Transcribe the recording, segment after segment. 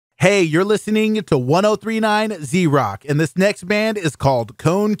Hey, you're listening to 1039 ZROCK, and this next band is called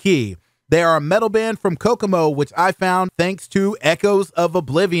Konki. They are a metal band from Kokomo, which I found thanks to Echoes of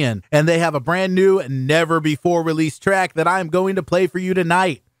Oblivion, and they have a brand new, never-before-released track that I am going to play for you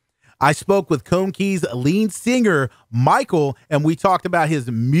tonight. I spoke with Konki's lead singer, Michael, and we talked about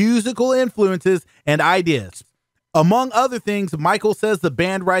his musical influences and ideas. Among other things, Michael says the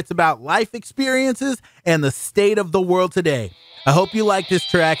band writes about life experiences and the state of the world today. I hope you like this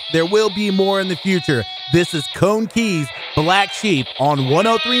track. There will be more in the future. This is Konki's Black Sheep on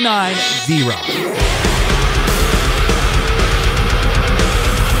 1039 ZROCK.